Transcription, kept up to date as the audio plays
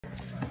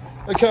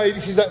Okay,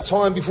 this is that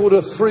time before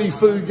the free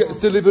food gets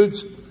delivered.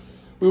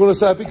 We want to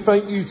say a big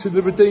thank you to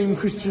the Redeemed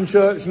Christian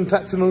Church in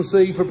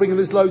Clacton-on-Sea for bringing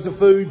us loads of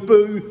food.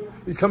 Boo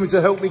is coming to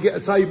help me get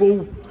a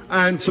table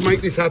and to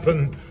make this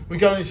happen. We're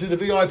going into the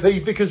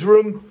VIP Vicar's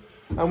room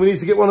and we need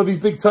to get one of these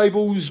big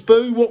tables.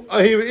 Boo,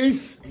 here it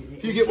is.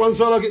 If you get one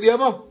side, I'll get the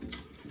other.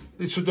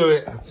 This will do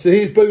it. So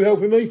here's Boo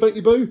helping me. Thank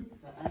you, Boo.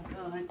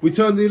 We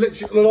turn the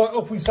electric light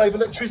off, we save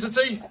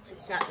electricity.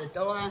 Shut the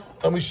door.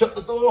 And we shut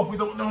the door, we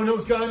don't want no one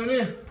else going in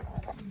here.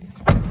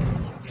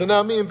 So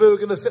now me and Boo are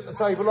going to set the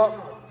table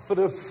up for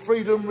the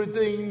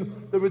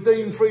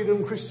Redeemed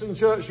Freedom Christian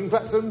Church in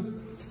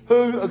Clacton,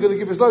 who are going to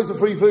give us loads of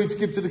free food to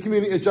give to the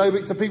community of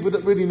Jaywick, to people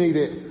that really need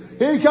it.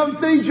 Here comes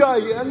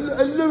DJ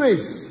and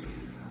Lewis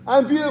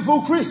and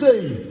beautiful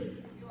Chrissy.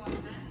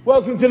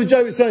 Welcome to the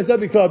Jaywick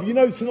Saints Club. You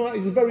know tonight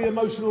is a very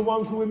emotional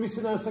one because we're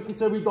missing our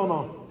secretary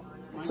Donna.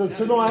 So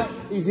tonight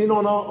is in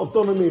honour of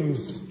Donna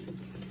Mims.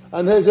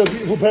 And there's her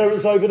beautiful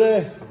parents over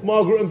there,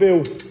 Margaret and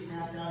Bill.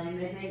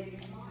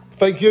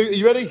 Thank you. Are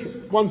you ready?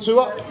 1, 2,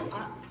 up.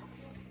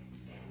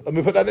 And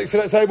we put that next to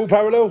that table,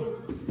 parallel.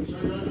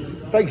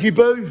 Thank you,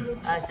 Boo.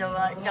 That's all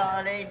right,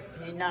 darling.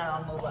 You know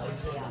I'm always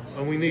here.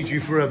 And we need you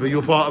forever.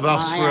 You're part of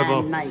us forever.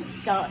 Am, mate.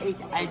 Started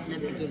at the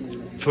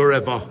beginning.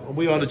 Forever. And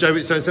we are the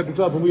Jaywick Saints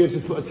Club, and we have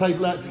just put a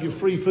table out to give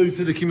free food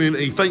to the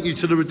community. Thank you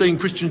to the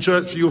Redeemed Christian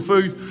Church for your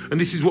food. And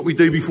this is what we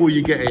do before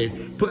you get here.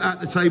 Put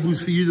out the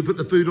tables for you to put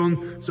the food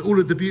on, so all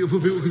of the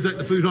beautiful people can take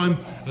the food home.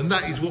 And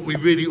that is what we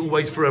really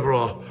always forever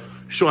are.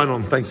 Shine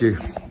on. Thank you.